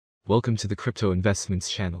Welcome to the Crypto Investments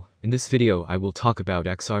channel. In this video I will talk about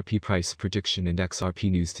XRP price prediction and XRP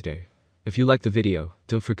news today. If you like the video,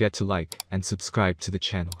 don't forget to like and subscribe to the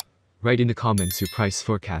channel. Write in the comments your price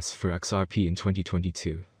forecast for XRP in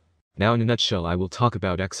 2022. Now in a nutshell I will talk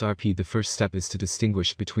about XRP. The first step is to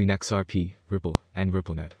distinguish between XRP, Ripple, and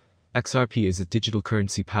RippleNet. XRP is a digital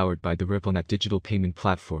currency powered by the RippleNet digital payment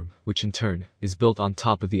platform, which in turn is built on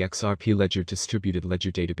top of the XRP Ledger distributed ledger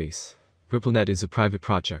database. RippleNet is a private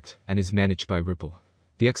project and is managed by Ripple.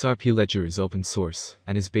 The XRP ledger is open source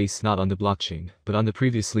and is based not on the blockchain, but on the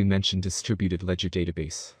previously mentioned distributed ledger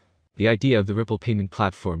database. The idea of the Ripple payment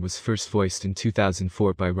platform was first voiced in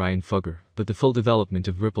 2004 by Ryan Fugger, but the full development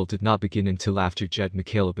of Ripple did not begin until after Jed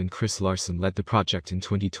McCaleb and Chris Larson led the project in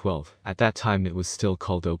 2012. At that time it was still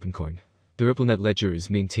called OpenCoin. The RippleNet ledger is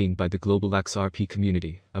maintained by the global XRP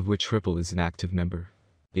community, of which Ripple is an active member.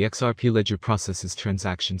 The XRP ledger processes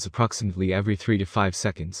transactions approximately every 3 to 5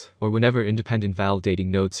 seconds, or whenever independent validating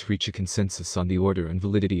nodes reach a consensus on the order and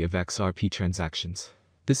validity of XRP transactions.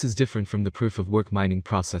 This is different from the proof-of-work mining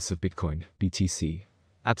process of Bitcoin, BTC.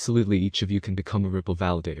 Absolutely each of you can become a Ripple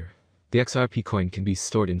validator. The XRP coin can be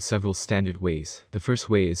stored in several standard ways. The first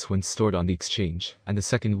way is when stored on the exchange, and the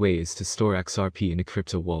second way is to store XRP in a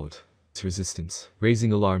crypto wallet. Resistance,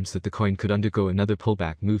 raising alarms that the coin could undergo another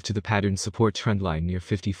pullback move to the pattern support trendline near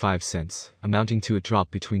 55 cents, amounting to a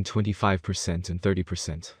drop between 25% and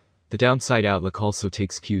 30%. The downside outlook also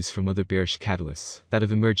takes cues from other bearish catalysts that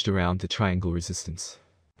have emerged around the triangle resistance.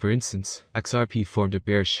 For instance, XRP formed a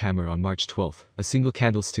bearish hammer on March 12, a single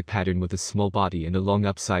candlestick pattern with a small body and a long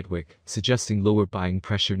upside wick, suggesting lower buying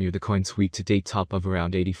pressure near the coin's week-to-date top of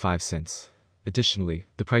around 85 cents. Additionally,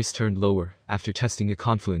 the price turned lower after testing a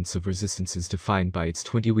confluence of resistances defined by its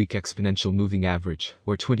 20-week exponential moving average,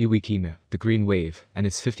 or 20-week EMA, the green wave, and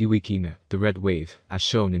its 50-week EMA, the red wave, as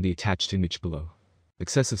shown in the attached image below.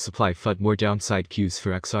 Excessive supply FUD. More downside cues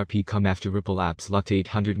for XRP come after Ripple Labs locked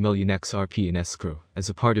 800 million XRP in escrow as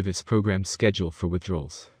a part of its program schedule for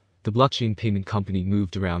withdrawals. The blockchain payment company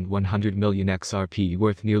moved around 100 million XRP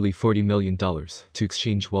worth nearly $40 million to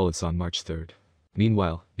exchange wallets on March 3.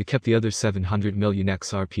 Meanwhile, it kept the other 700 million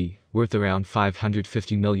XRP, worth around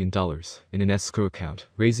 $550 million, in an escrow account,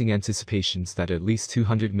 raising anticipations that at least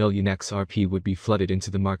 200 million XRP would be flooded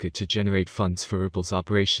into the market to generate funds for Ripple's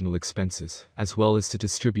operational expenses, as well as to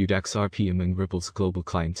distribute XRP among Ripple's global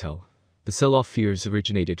clientele. The sell-off fears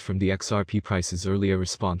originated from the XRP price's earlier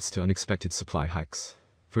response to unexpected supply hikes.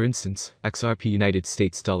 For instance, XRP United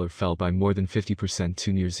States dollar fell by more than 50%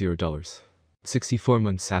 to near $0. 64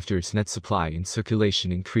 months after its net supply in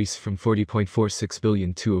circulation increased from 40.46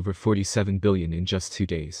 billion to over 47 billion in just 2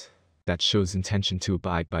 days. That shows intention to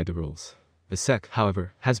abide by the rules. The SEC,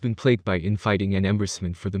 however, has been plagued by infighting and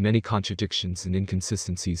embarrassment for the many contradictions and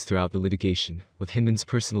inconsistencies throughout the litigation, with Hinman's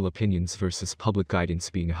personal opinions versus public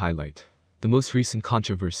guidance being a highlight. The most recent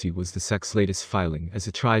controversy was the SEC's latest filing as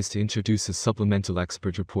it tries to introduce a supplemental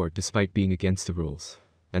expert report despite being against the rules.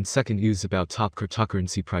 And second news about top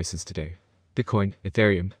cryptocurrency prices today. Bitcoin,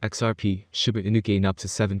 Ethereum, XRP, Shiba Inu gain up to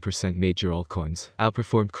 7%. Major altcoins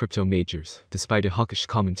outperformed crypto majors, despite a hawkish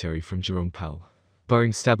commentary from Jerome Powell.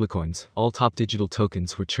 Barring stablecoins, all top digital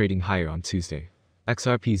tokens were trading higher on Tuesday.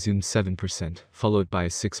 XRP zoomed 7%, followed by a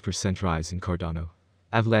 6% rise in Cardano.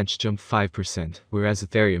 Avalanche jumped 5%, whereas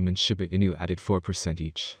Ethereum and Shiba Inu added 4%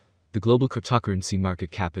 each. The global cryptocurrency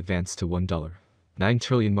market cap advanced to $1.9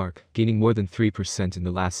 trillion mark, gaining more than 3% in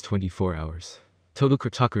the last 24 hours. Total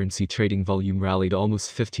cryptocurrency trading volume rallied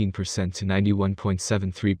almost 15% to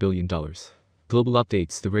 $91.73 billion. Global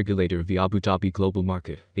updates. The regulator of the Abu Dhabi Global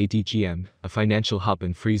Market, ADGM, a financial hub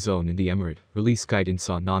and free zone in the Emirate, released guidance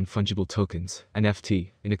on non-fungible tokens,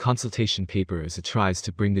 NFT, in a consultation paper as it tries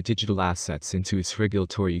to bring the digital assets into its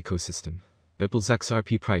regulatory ecosystem. Ripple's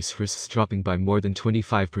XRP price risks dropping by more than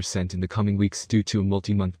 25% in the coming weeks due to a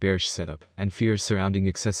multi-month bearish setup and fears surrounding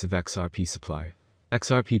excessive XRP supply.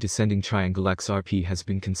 XRP descending triangle. XRP has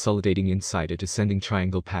been consolidating inside a descending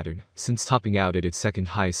triangle pattern since topping out at its second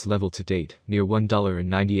highest level to date, near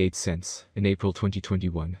 $1.98, in April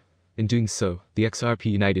 2021. In doing so, the XRP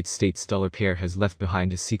United States dollar pair has left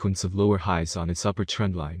behind a sequence of lower highs on its upper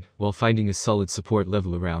trendline, while finding a solid support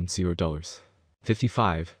level around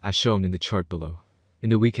 $0.55, as shown in the chart below.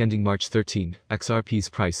 In the week ending March 13, XRP's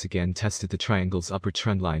price again tested the triangle's upper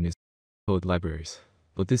trendline as code libraries.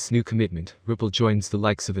 With this new commitment, Ripple joins the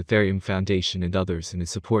likes of Ethereum Foundation and others in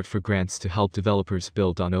its support for grants to help developers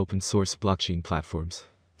build on open-source blockchain platforms.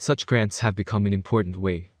 Such grants have become an important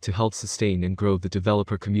way to help sustain and grow the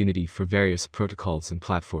developer community for various protocols and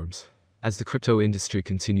platforms. As the crypto industry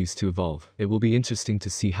continues to evolve, it will be interesting to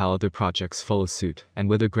see how other projects follow suit and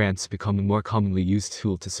whether grants become a more commonly used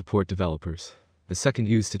tool to support developers. The second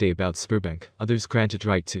news today about Sberbank, others granted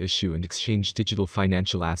right to issue and exchange digital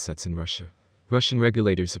financial assets in Russia. Russian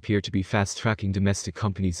regulators appear to be fast-tracking domestic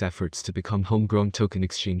companies' efforts to become homegrown token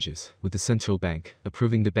exchanges, with the central bank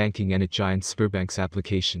approving the banking and giant Sberbank's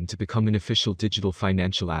application to become an official digital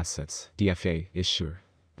financial assets (DFA) issuer.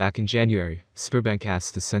 Back in January, Sberbank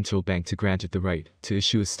asked the central bank to grant it the right to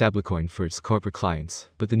issue a stablecoin for its corporate clients,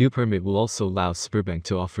 but the new permit will also allow Sberbank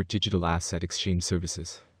to offer digital asset exchange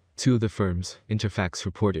services. Two of the firms, Interfax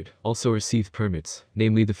reported, also received permits,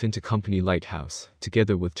 namely the fintech company Lighthouse,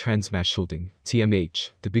 together with Transmash Holding, TMH,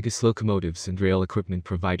 the biggest locomotives and rail equipment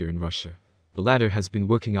provider in Russia. The latter has been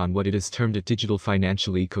working on what it has termed a digital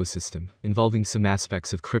financial ecosystem, involving some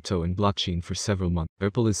aspects of crypto and blockchain for several months.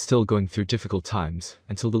 Ripple is still going through difficult times.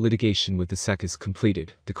 Until the litigation with the SEC is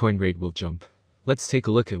completed, the coin rate will jump. Let's take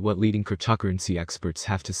a look at what leading cryptocurrency experts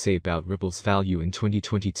have to say about Ripple's value in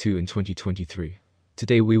 2022 and 2023.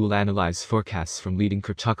 Today we will analyze forecasts from leading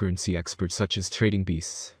cryptocurrency experts such as Trading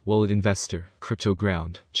Beasts, Wallet Investor, Crypto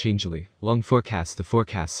Ground, Changelly. Long forecast. The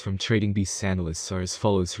forecasts from Trading Beasts analysts are as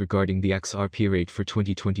follows regarding the XRP rate for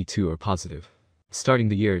 2022 are positive. Starting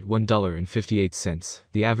the year at $1.58,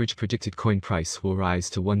 the average predicted coin price will rise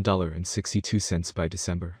to $1.62 by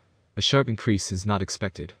December. A sharp increase is not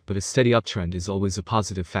expected, but a steady uptrend is always a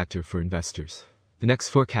positive factor for investors. The next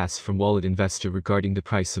forecast from Wallet Investor regarding the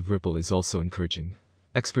price of Ripple is also encouraging.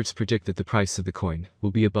 Experts predict that the price of the coin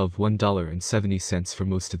will be above $1.70 for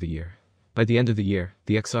most of the year. By the end of the year,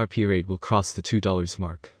 the XRP rate will cross the $2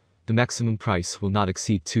 mark. The maximum price will not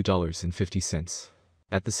exceed $2.50.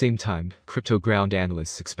 At the same time, Crypto Ground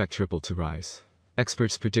analysts expect Ripple to rise.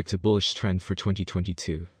 Experts predict a bullish trend for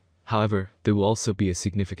 2022. However, there will also be a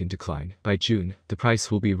significant decline. By June, the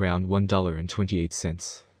price will be around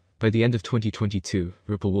 $1.28. By the end of 2022,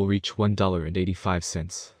 Ripple will reach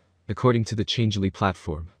 $1.85. According to the Changelly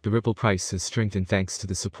platform, the Ripple price has strengthened thanks to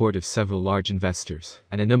the support of several large investors,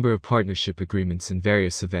 and a number of partnership agreements and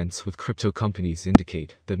various events with crypto companies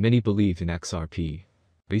indicate that many believe in XRP.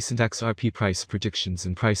 Recent XRP price predictions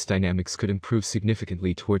and price dynamics could improve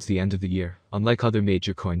significantly towards the end of the year, unlike other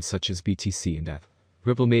major coins such as BTC and ETH.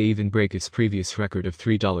 Ripple may even break its previous record of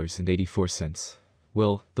 $3.84.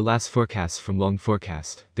 Well, the last forecast from Long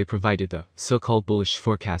Forecast, they provided the so-called bullish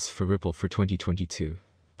forecast for Ripple for 2022.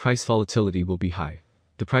 Price volatility will be high.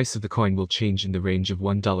 The price of the coin will change in the range of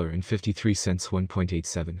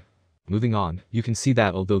 $1.53–1.87. Moving on, you can see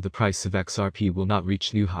that although the price of XRP will not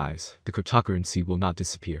reach new highs, the cryptocurrency will not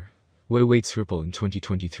disappear. What awaits Ripple in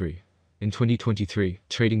 2023? In 2023,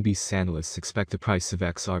 Trading Beasts analysts expect the price of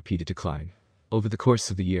XRP to decline. Over the course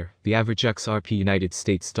of the year, the average XRP United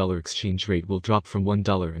States dollar exchange rate will drop from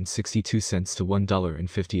 $1.62 to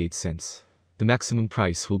 $1.58. The maximum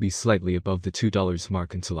price will be slightly above the $2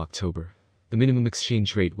 mark until October. The minimum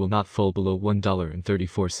exchange rate will not fall below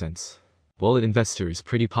 $1.34. Wallet Investor is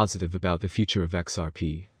pretty positive about the future of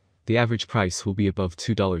XRP. The average price will be above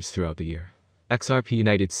 $2 throughout the year. XRP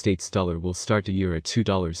United States dollar will start the year at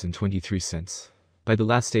 $2.23. By the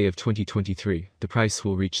last day of 2023, the price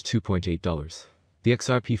will reach $2.8. The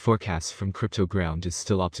XRP forecast from Crypto Ground is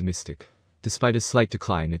still optimistic. Despite a slight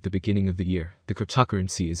decline at the beginning of the year, the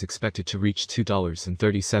cryptocurrency is expected to reach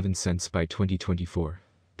 $2.37 by 2024.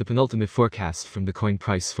 The penultimate forecast from the Coin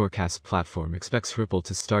Price Forecast platform expects Ripple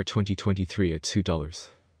to start 2023 at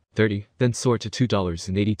 $2.30, then soar to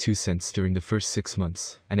 $2.82 during the first 6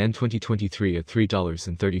 months, and end 2023 at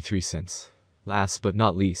 $3.33. Last but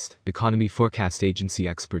not least, economy forecast agency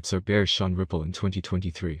experts are bearish on Ripple in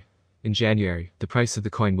 2023. In January, the price of the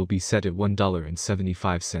coin will be set at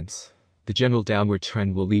 $1.75. The general downward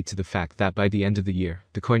trend will lead to the fact that by the end of the year,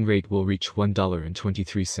 the coin rate will reach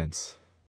 $1.23.